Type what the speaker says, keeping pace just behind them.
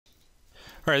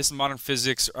All right, this is Modern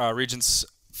Physics, Regents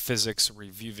Physics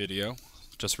review video.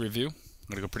 Just review. I'm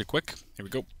gonna go pretty quick. Here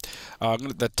we go.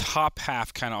 The top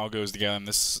half kind of all goes together, and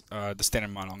this the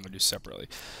standard model I'm gonna do separately.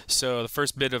 So the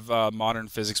first bit of modern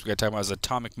physics we got to talk about is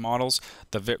atomic models,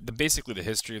 basically the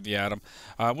history of the atom.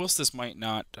 Whilst this might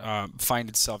not find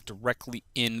itself directly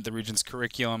in the Regents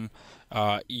curriculum,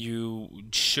 you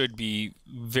should be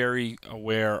very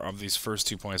aware of these first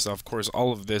 2 points. Now, of course,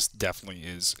 all of this definitely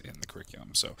is in the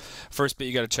curriculum. So first bit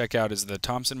you got to check out is the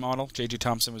Thomson model. J.J.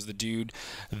 Thomson was the dude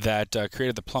that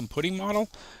created the plum pudding model.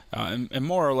 And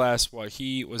more or less what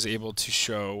he was able to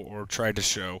show, or tried to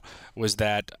show, was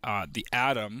that the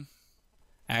atom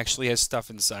actually has stuff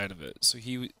inside of it. So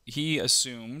he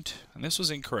assumed, and this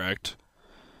was incorrect,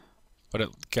 but it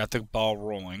got the ball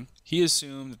rolling. He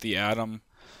assumed that the atom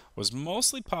was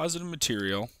mostly positive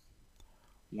material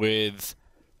with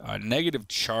a negative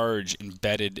charge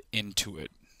embedded into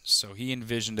it. So he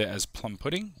envisioned it as plum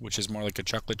pudding, which is more like a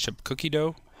chocolate chip cookie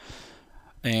dough,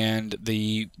 and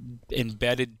the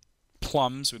embedded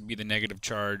plums would be the negative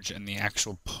charge, and the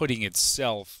actual pudding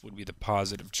itself would be the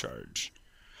positive charge.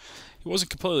 He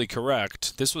wasn't completely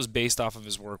correct. This was based off of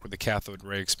his work with the cathode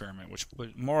ray experiment, which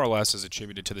more or less is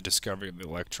attributed to the discovery of the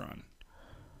electron.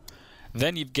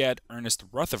 Then you get Ernest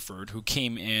Rutherford, who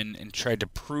came in and tried to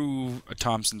prove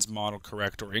Thomson's model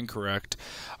correct or incorrect.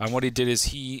 And what he did is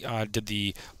he did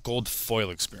the gold foil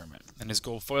experiment. In his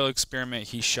gold foil experiment,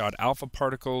 he shot alpha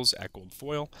particles at gold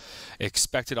foil,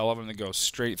 expected all of them to go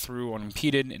straight through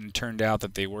unimpeded, and it turned out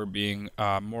that they were being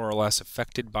more or less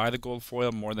affected by the gold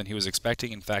foil more than he was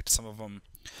expecting. In fact, some of them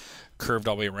curved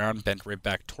all the way around, bent right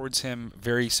back towards him.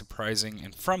 Very surprising.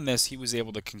 And from this, he was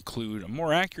able to conclude a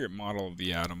more accurate model of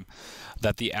the atom,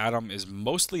 that the atom is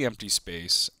mostly empty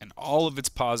space, and all of its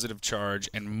positive charge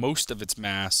and most of its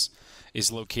mass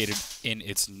is located in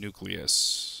its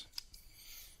nucleus.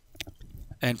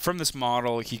 And from this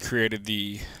model, he created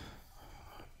the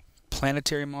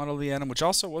planetary model of the atom, which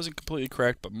also wasn't completely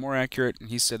correct, but more accurate. And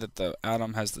he said that the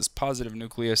atom has this positive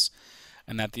nucleus,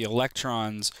 and that the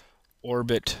electrons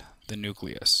orbit the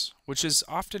nucleus, which is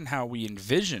often how we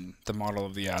envision the model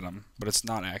of the atom, but it's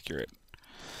not accurate.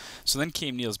 So then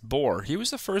came Niels Bohr. He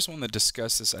was the first one that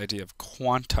discussed this idea of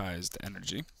quantized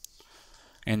energy.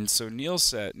 And so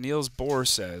Niels Bohr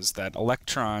says that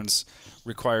electrons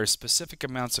require specific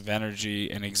amounts of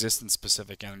energy and exist in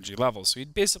specific energy levels. So he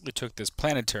basically took this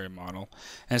planetary model,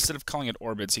 and instead of calling it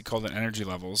orbits, he called it energy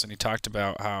levels, and he talked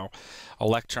about how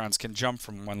electrons can jump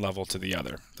from one level to the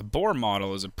other. The Bohr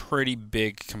model is a pretty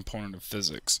big component of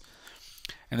physics,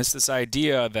 and it's this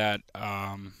idea that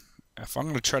if I'm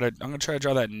going to try to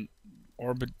draw that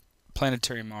orbit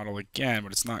planetary model again,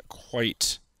 but it's not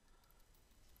quite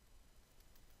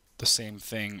the same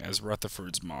thing as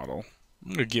Rutherford's model.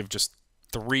 I'm going to give just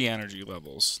 3 energy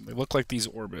levels. They look like these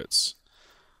orbits.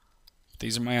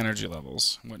 These are my energy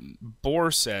levels. What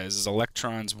Bohr says is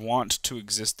electrons want to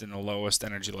exist in the lowest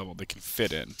energy level they can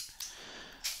fit in.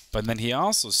 But then he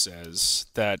also says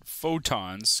that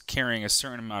photons carrying a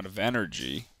certain amount of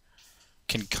energy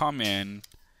can come in,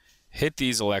 hit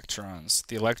these electrons.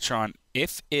 The electron,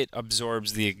 if it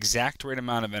absorbs the exact right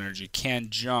amount of energy, can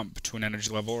jump to an energy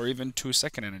level or even to a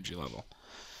second energy level.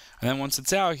 And then once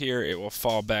it's out here, it will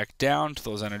fall back down to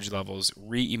those energy levels,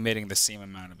 re-emitting the same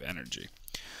amount of energy.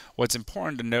 What's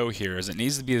important to know here is it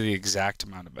needs to be the exact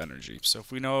amount of energy. So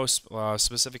if we know a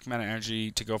specific amount of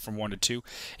energy to go from 1 to 2,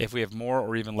 if we have more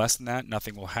or even less than that,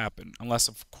 nothing will happen, unless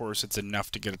of course it's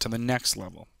enough to get it to the next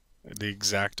level, the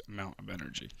exact amount of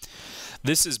energy.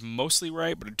 This is mostly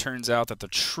right, but it turns out that the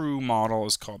true model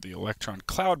is called the electron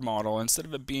cloud model. Instead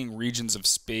of it being regions of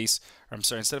space,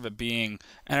 instead of it being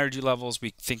energy levels,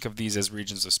 we think of these as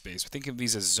regions of space. We think of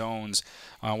these as zones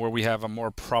where we have a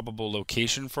more probable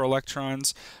location for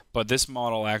electrons, but this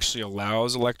model actually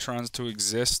allows electrons to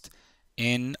exist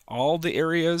in all the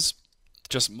areas,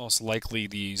 just most likely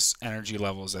these energy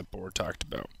levels that Bohr talked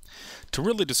about. To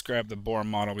really describe the Bohr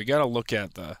model, we got to look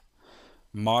at the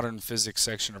modern physics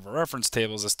section of our reference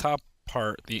tables. This top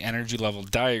part, the energy level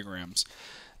diagrams.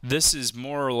 This is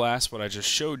more or less what I just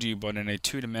showed you, but in a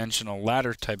two-dimensional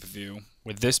ladder type view,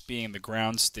 with this being the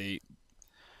ground state,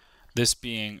 this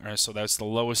being, so that's the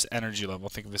lowest energy level.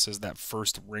 Think of this as that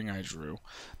first ring I drew.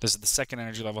 This is the second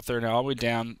energy level, third, all the way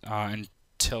down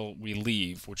until we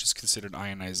leave, which is considered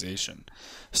ionization.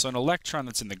 So an electron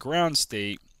that's in the ground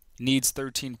state needs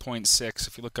 13.6,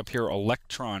 if you look up here,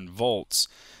 electron volts,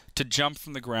 to jump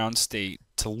from the ground state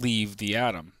to leave the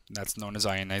atom. That's known as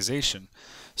ionization.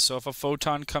 So if a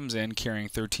photon comes in carrying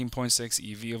 13.6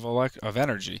 eV of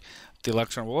energy, the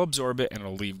electron will absorb it and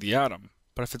it'll leave the atom.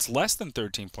 But if it's less than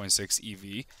 13.6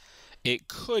 eV, it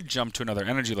could jump to another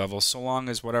energy level so long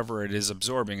as whatever it is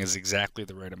absorbing is exactly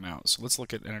the right amount. So let's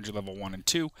look at energy level 1 and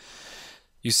 2.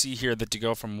 You see here that to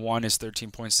go from 1 is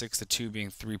 13.6 to 2 being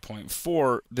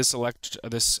 3.4, this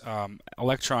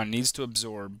electron needs to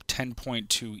absorb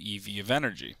 10.2 eV of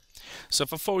energy. So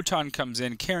if a photon comes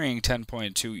in carrying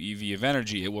 10.2 eV of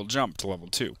energy, it will jump to level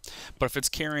 2. But if it's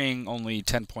carrying only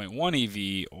 10.1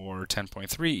 eV or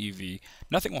 10.3 EV,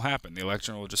 nothing will happen. The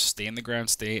electron will just stay in the ground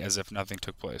state as if nothing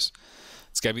took place.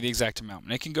 It's got to be the exact amount.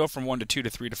 And it can go from 1 to 2 to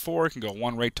 3 to 4. It can go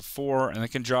 1 right to 4, and it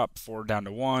can drop 4 down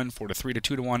to 1, 4 to 3 to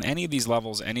 2 to 1, any of these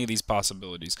levels, any of these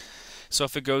possibilities. So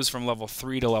if it goes from level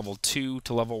 3 to level 2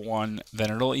 to level 1,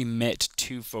 then it'll emit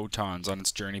 2 photons on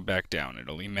its journey back down.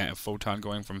 It'll emit a photon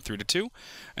going from 3 to 2,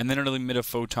 and then it'll emit a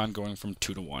photon going from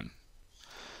 2 to 1.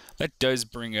 That does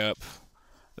bring up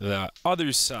the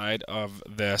other side of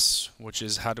this, which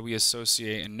is how do we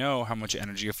associate and know how much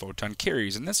energy a photon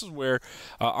carries. And this is where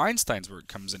Einstein's work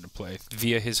comes into play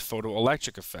via his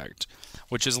photoelectric effect,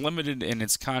 which is limited in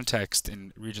its context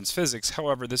in Regents Physics.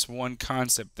 However, this one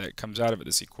concept that comes out of it,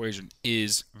 this equation,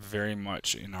 is very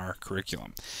much in our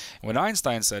curriculum. And what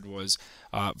Einstein said was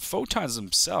photons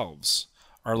themselves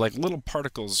are like little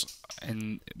particles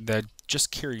that just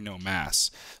carry no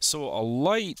mass. So a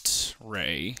light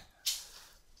ray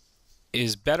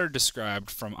is better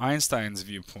described from Einstein's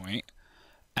viewpoint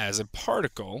as a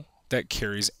particle that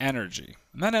carries energy.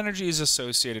 And that energy is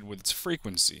associated with its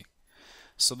frequency.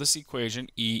 So this equation,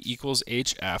 E equals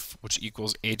hf, which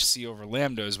equals hc over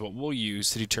lambda, is what we'll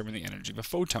use to determine the energy of a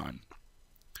photon.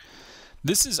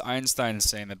 This is Einstein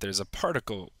saying that there's a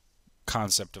particle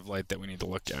concept of light that we need to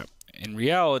look at. In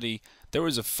reality, there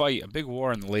was a fight, a big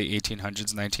war in the late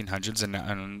 1800s, 1900s,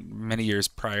 and many years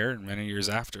prior and many years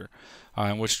after,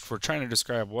 in which we're trying to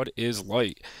describe what is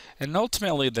light. And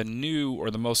ultimately, the new or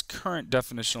the most current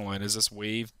definition of light is this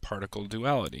wave-particle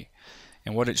duality.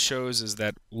 And what it shows is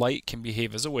that light can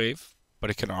behave as a wave, but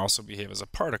it can also behave as a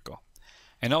particle.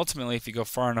 And ultimately, if you go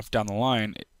far enough down the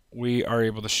line, we are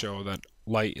able to show that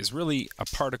light is really a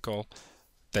particle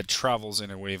that travels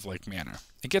in a wave-like manner.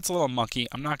 It gets a little mucky.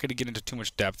 I'm not going to get into too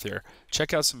much depth here.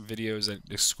 Check out some videos that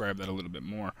describe that a little bit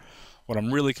more. What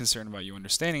I'm really concerned about you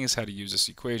understanding is how to use this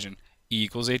equation, E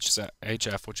equals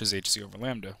hf, which is hc over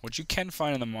lambda, which you can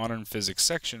find in the modern physics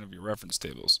section of your reference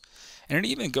tables. And it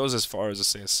even goes as far as to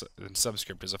say in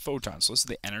subscript as a photon. So this is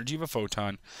the energy of a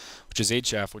photon, which is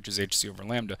hf, which is hc over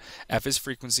lambda. F is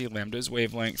frequency, lambda is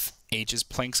wavelength, h is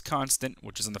Planck's constant,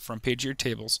 which is on the front page of your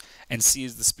tables, and c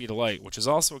is the speed of light, which is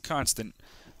also a constant,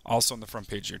 also on the front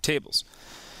page of your tables.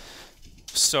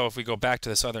 So if we go back to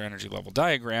this other energy level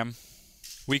diagram,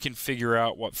 we can figure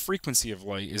out what frequency of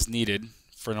light is needed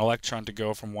for an electron to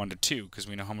go from 1 to 2, because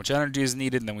we know how much energy is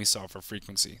needed, and then we solve for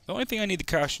frequency. The only thing I need to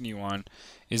caution you on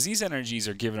is these energies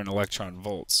are given in electron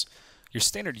volts. Your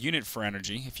standard unit for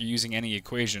energy, if you're using any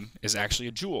equation, is actually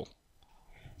a joule.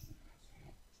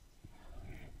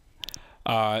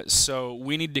 So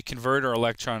we need to convert our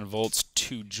electron volts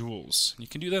to joules. You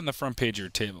can do that in the front page of your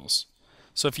tables.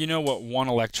 So if you know what 1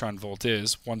 electron volt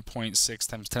is, 1.6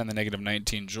 times 10 to the negative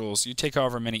 19 joules, you take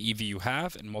however many EV you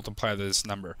have and multiply this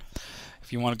number.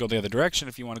 If you want to go the other direction,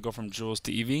 if you want to go from joules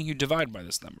to EV, you divide by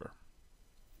this number.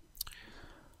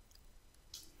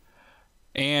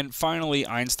 And finally,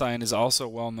 Einstein is also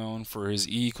well known for his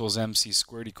E equals mc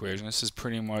squared equation. This is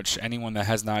pretty much anyone that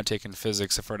has not taken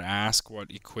physics, if I were to ask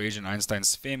what equation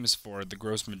Einstein's famous for, the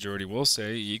gross majority will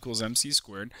say E equals mc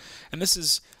squared. And this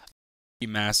is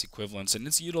mass equivalence, and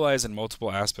it's utilized in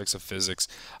multiple aspects of physics,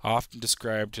 often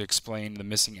described to explain the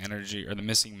missing energy or the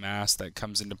missing mass that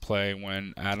comes into play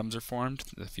when atoms are formed.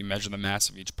 If you measure the mass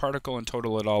of each particle and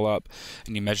total it all up,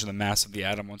 and you measure the mass of the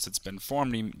atom once it's been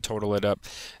formed and you total it up,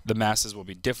 the masses will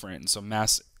be different, and so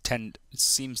mass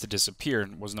seems to disappear,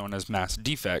 and was known as mass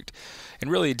defect,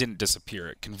 and really it didn't disappear,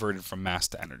 it converted from mass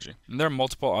to energy. And there are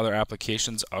multiple other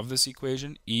applications of this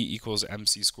equation. E equals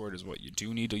mc squared is what you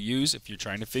do need to use if you're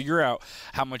trying to figure out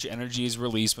how much energy is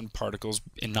released when particles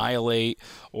annihilate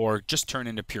or just turn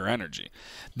into pure energy.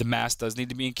 The mass does need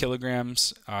to be in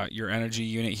kilograms. Your energy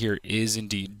unit here is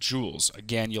indeed joules.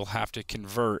 Again, you'll have to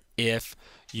convert if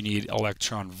you need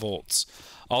electron volts.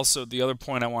 Also, the other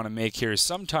point I want to make here is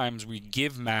sometimes we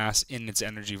give mass in its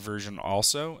energy version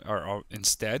also, or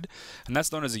instead, and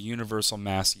that's known as a universal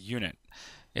mass unit.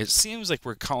 It seems like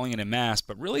we're calling it a mass,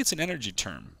 but really it's an energy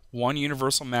term. One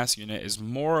universal mass unit is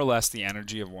more or less the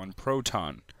energy of one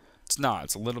proton. It's not,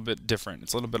 it's a little bit different,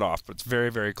 it's a little bit off, but it's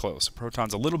very, very close. A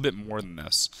proton's a little bit more than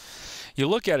this. You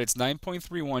look at it, it's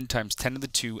 9.31 times 10 to the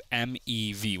 2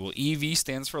 MeV. Well, EV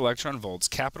stands for electron volts.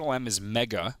 Capital M is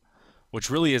mega, which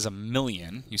really is a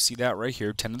million. You see that right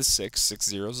here, 10 to the 6, 6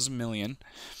 zeros is a million.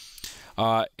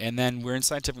 And then we're in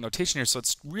scientific notation here, so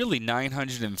it's really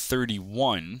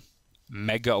 931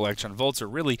 mega electron volts, or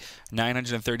really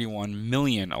 931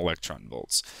 million electron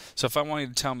volts. So if I wanted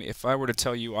to tell me, if I were to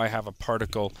tell you I have a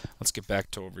particle, let's get back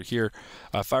to over here.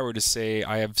 If I were to say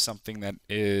I have something that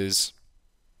is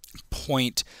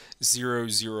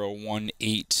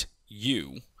 0.0018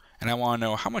 U, and I want to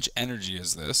know how much energy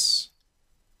is this.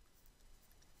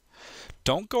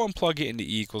 Don't go and plug it into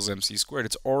E equals mc squared.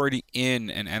 It's already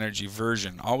in an energy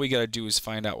version. All we got to do is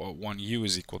find out what 1 U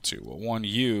is equal to. Well, 1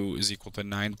 U is equal to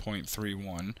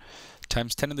 9.31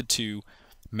 times 10 to the 2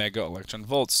 mega electron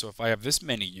volts. So if I have this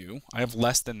many U, I have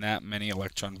less than that many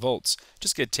electron volts.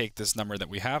 Just going to take this number that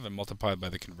we have and multiply it by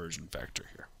the conversion factor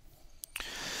here.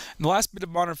 And the last bit of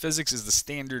modern physics is the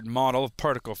standard model of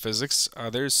particle physics.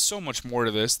 There's so much more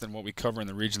to this than what we cover in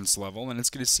the Regents level, and it's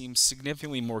going to seem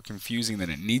significantly more confusing than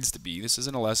it needs to be. This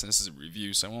isn't a lesson, this is a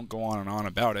review, so I won't go on and on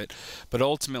about it. But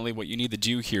ultimately, what you need to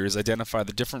do here is identify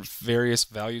the different various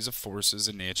values of forces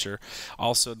in nature.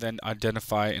 Also then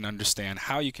identify and understand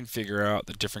how you can figure out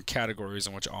the different categories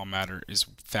in which all matter is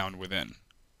found within.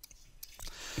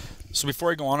 So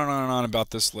before I go on and on and on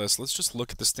about this list, let's just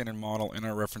look at the standard model in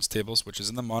our reference tables, which is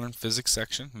in the modern physics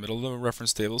section, middle of the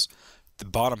reference tables, the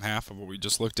bottom half of what we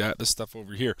just looked at, this stuff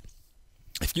over here.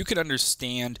 If you could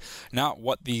understand not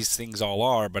what these things all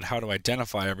are, but how to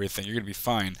identify everything, you're going to be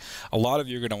fine. A lot of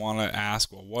you are going to want to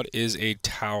ask, well, what is a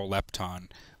tau lepton?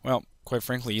 Well, quite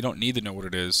frankly, you don't need to know what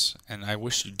it is, and I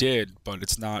wish you did, but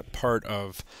it's not part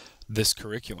of this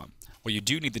curriculum. What you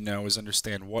do need to know is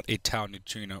understand what a tau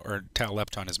neutrino or tau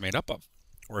lepton is made up of,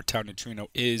 or a tau neutrino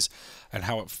is, and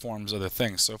how it forms other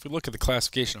things. So if we look at the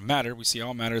classification of matter, we see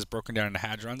all matter is broken down into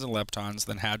hadrons and leptons.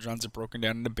 Then hadrons are broken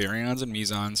down into baryons and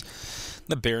mesons.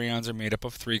 The baryons are made up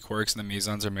of 3 quarks, and the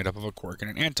mesons are made up of a quark and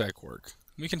an antiquark.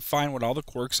 We can find what all the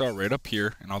quarks are right up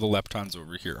here, and all the leptons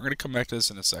over here. I'm going to come back to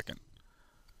this in a second.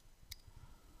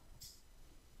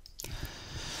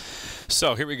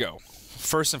 So here we go.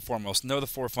 First and foremost, know the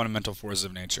 4 fundamental forces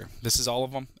of nature. This is all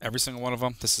of them, every single one of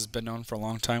them. This has been known for a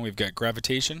long time. We've got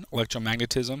gravitation,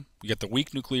 electromagnetism. We got the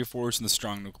weak nuclear force and the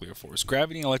strong nuclear force.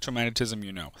 Gravity and electromagnetism,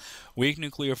 you know. Weak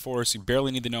nuclear force, you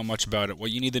barely need to know much about it.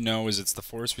 What you need to know is it's the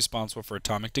force responsible for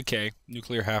atomic decay,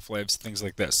 nuclear half-lives, things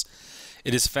like this.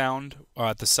 It is found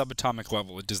at the subatomic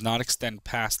level. It does not extend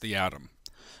past the atom.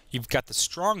 You've got the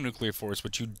strong nuclear force,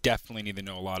 which you definitely need to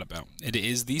know a lot about. It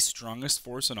is the strongest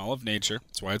force in all of nature.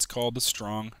 That's why it's called the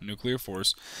strong nuclear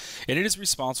force. And it is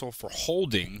responsible for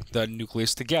holding the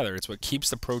nucleus together. It's what keeps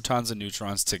the protons and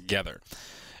neutrons together.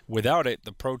 Without it,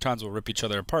 the protons will rip each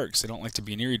other apart because they don't like to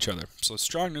be near each other. So a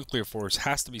strong nuclear force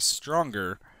has to be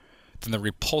stronger than the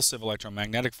repulsive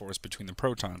electromagnetic force between the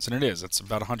protons. And it is. It's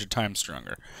about 100 times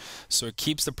stronger. So it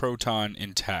keeps the proton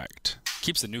intact.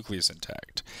 Keeps the nucleus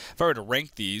intact. If I were to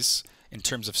rank these in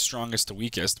terms of strongest to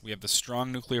weakest, we have the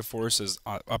strong nuclear forces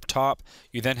up top.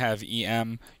 You then have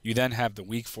EM. You then have the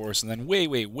weak force. And then way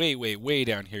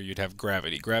down here, you'd have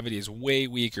gravity. Gravity is way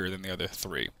weaker than the other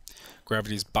 3.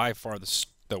 Gravity is by far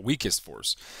the weakest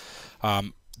force.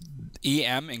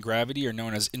 EM and gravity are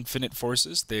known as infinite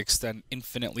forces. They extend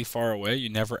infinitely far away. You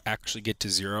never actually get to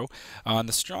 0.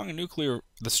 The strong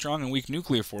and weak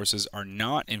nuclear forces are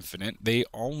not infinite. They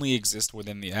only exist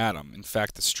within the atom. In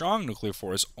fact, the strong nuclear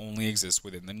force only exists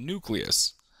within the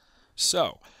nucleus.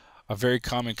 So, a very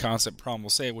common concept problem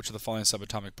will say which of the following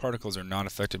subatomic particles are not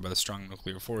affected by the strong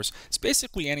nuclear force. It's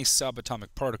basically any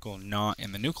subatomic particle not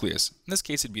in the nucleus. In this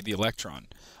case, it'd be the electron.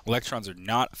 Electrons are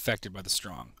not affected by the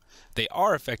strong. They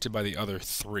are affected by the other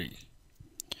 3.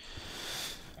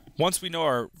 Once we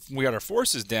know we got our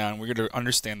forces down, we're going to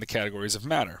understand the categories of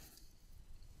matter.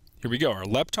 Here we go. Our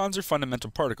leptons are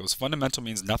fundamental particles. Fundamental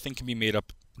means nothing can be made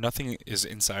up, nothing is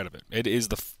inside of it. It is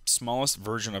the smallest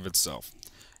version of itself.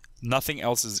 Nothing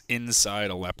else is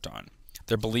inside a lepton.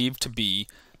 They're believed to be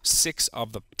 6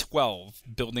 of the 12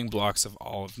 building blocks of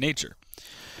all of nature.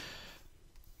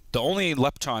 The only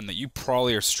lepton that you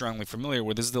probably are strongly familiar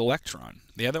with is the electron.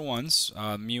 The other ones,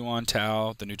 muon,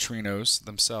 tau, the neutrinos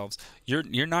themselves, you're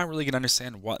not really going to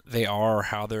understand what they are or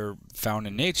how they're found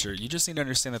in nature. You just need to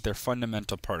understand that they're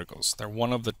fundamental particles. They're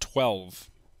one of the 12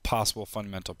 possible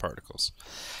fundamental particles.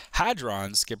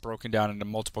 Hadrons get broken down into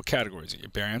multiple categories. Your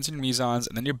baryons and mesons,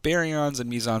 and then your baryons and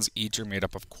mesons each are made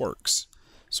up of quarks.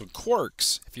 So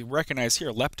quarks, if you recognize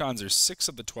here, leptons are 6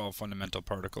 of the 12 fundamental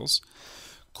particles.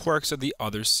 Quarks are the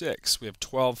other 6. We have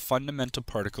 12 fundamental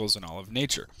particles in all of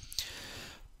nature.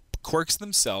 Quarks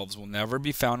themselves will never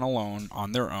be found alone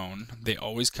on their own. They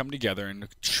always come together in a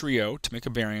trio to make a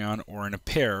baryon or in a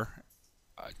pair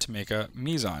to make a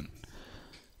meson.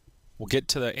 We'll get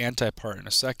to the anti-part in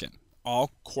a second.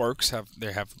 all quarks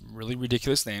have really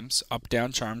ridiculous names: up,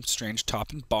 down, charm, strange,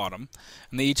 top, and bottom,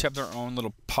 and they each have their own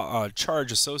little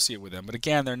charge associated with them. But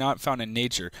again, they're not found in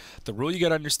nature. The rule you got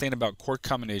to understand about quark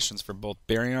combinations for both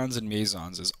baryons and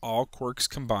mesons is all quarks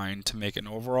combine to make an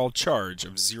overall charge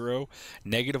of 0,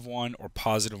 -1, or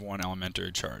 +1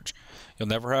 elementary charge. You'll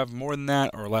never have more than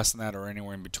that or less than that or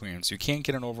anywhere in between. So you can't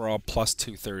get an overall plus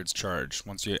 2/3 charge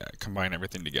once you combine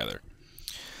everything together.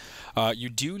 You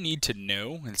do need to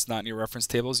know, and it's not in your reference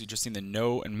tables, you just need to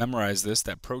know and memorize this,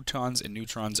 that protons and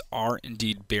neutrons are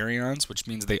indeed baryons, which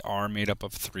means they are made up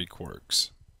of 3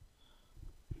 quarks.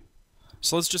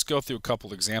 So let's just go through a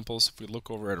couple examples. If we look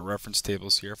over at our reference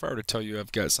tables here, if I were to tell you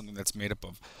I've got something that's made up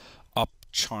of up,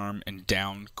 charm, and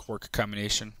down quark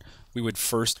combination, we would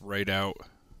first write out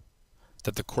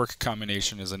that the quark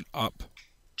combination is an up,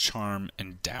 charm,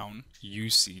 and down,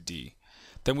 UCD.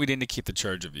 Then we'd indicate the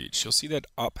charge of each. You'll see that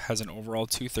up has an overall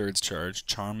 2/3 charge,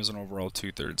 charm is an overall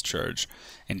 2/3 charge,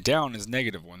 and down is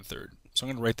 -1/3. So I'm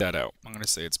going to write that out. I'm going to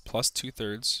say it's plus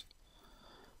 2/3,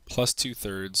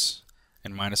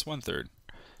 and -1/3.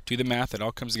 Do the math, it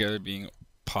all comes together being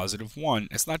 +1.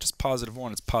 It's not just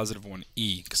 +1, it's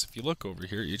 +1e, because if you look over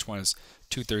here, each one is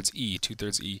 2/3 E,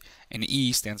 and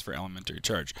E stands for elementary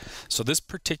charge. So this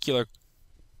particular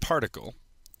particle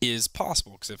is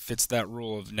possible because it fits that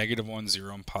rule of -1,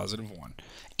 0, and +1,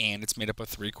 and it's made up of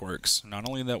 3 quarks. Not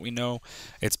only that we know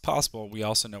it's possible, we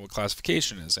also know what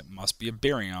classification is. It must be a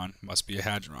baryon, must be a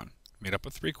hadron. Made up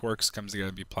of 3 quarks, comes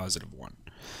together to be +1.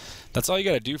 That's all you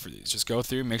got to do for these. Just go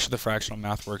through, make sure the fractional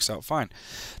math works out fine.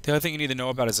 The other thing you need to know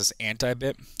about is this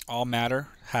anti-bit. All matter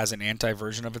has an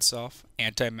anti-version of itself.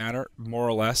 Antimatter, more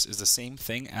or less, is the same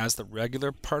thing as the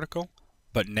regular particle,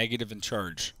 but negative in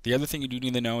charge. The other thing you do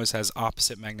need to know is it has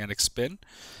opposite magnetic spin,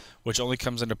 which only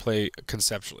comes into play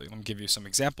conceptually. Let me give you some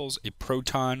examples. A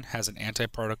proton has an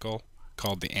antiparticle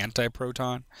called the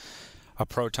antiproton. A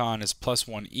proton is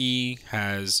 +1e,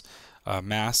 has a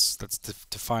mass that's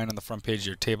defined on the front page of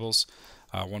your tables,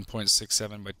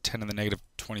 1.67 by 10 to the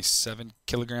 -27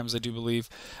 kilograms, I do believe.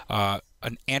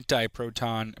 An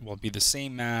antiproton will be the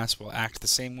same mass, will act the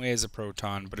same way as a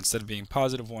proton, but instead of being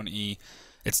 +1e,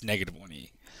 it's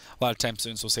 -1e. A lot of times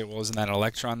students will say, well, isn't that an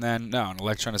electron then? No, an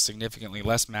electron is significantly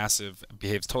less massive,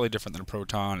 behaves totally different than a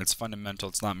proton. It's fundamental,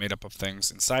 it's not made up of things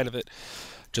inside of it.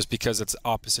 Just because it's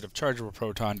opposite of charge of a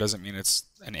proton doesn't mean it's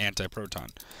an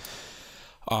antiproton.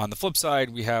 On the flip side,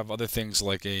 we have other things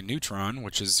like a neutron,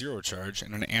 which is 0 charge,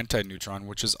 and an antineutron,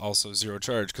 which is also 0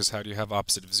 charge, because how do you have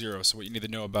opposite of 0? So what you need to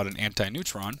know about an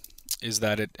antineutron is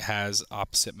that it has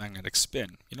opposite magnetic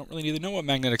spin. You don't really need to know what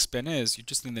magnetic spin is, you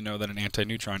just need to know that an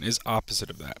antineutron is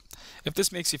opposite of that. If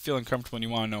this makes you feel uncomfortable and you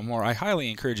want to know more, I highly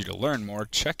encourage you to learn more.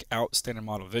 Check out standard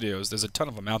model videos. There's a ton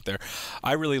of them out there.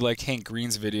 I really like Hank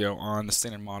Green's video on the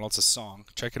standard model. It's a song.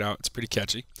 Check it out. It's pretty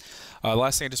catchy.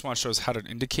 Last thing I just want to show is how to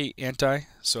indicate anti.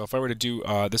 So if I were to do, if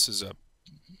I were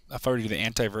to do the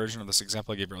anti-version of this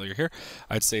example I gave earlier here,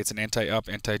 I'd say it's an anti-up,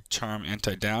 anti-charm,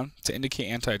 anti-down. To indicate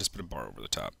anti, I just put a bar over the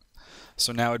top.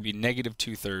 So now it'd be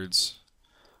 -2/3,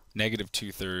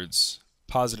 -2/3,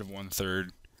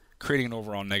 +1/3, creating an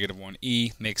overall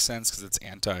 -1e. Makes sense because it's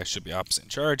anti, should be opposite in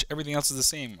charge. Everything else is the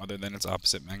same other than its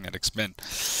opposite magnetic spin.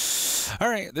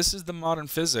 Alright, this is the modern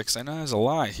physics. I know there's a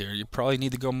lot here. You probably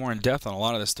need to go more in depth on a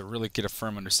lot of this to really get a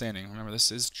firm understanding. Remember,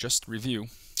 this is just review.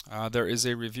 There is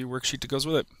a review worksheet that goes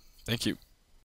with it. Thank you.